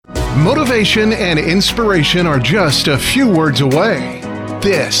Motivation and inspiration are just a few words away.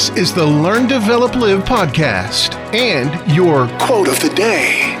 This is the Learn, Develop, Live podcast and your quote of the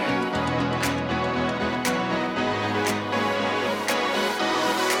day.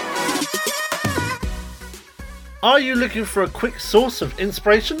 Are you looking for a quick source of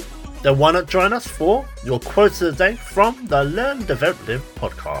inspiration? Then why not join us for your quote of the day from the Learn, Develop, Live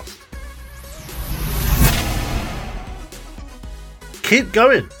podcast. Keep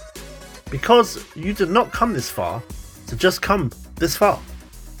going, because you did not come this far to just come this far.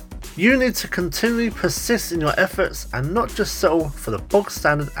 You need to continually persist in your efforts and not just settle for the bog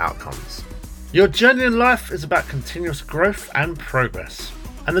standard outcomes. Your journey in life is about continuous growth and progress,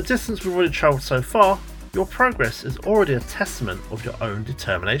 and the distance we've already travelled so far, your progress is already a testament of your own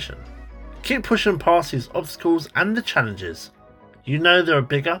determination. Keep pushing past these obstacles and the challenges. You know there are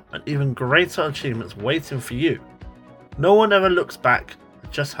bigger and even greater achievements waiting for you. No one ever looks back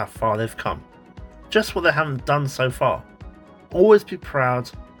at just how far they've come, just what they haven't done so far. Always be proud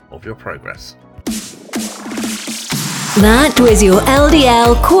of your progress. That was your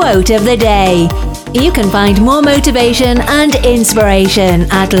LDL quote of the day. You can find more motivation and inspiration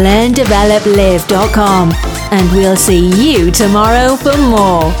at learndeveloplive.com, and we'll see you tomorrow for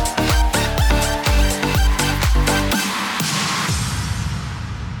more.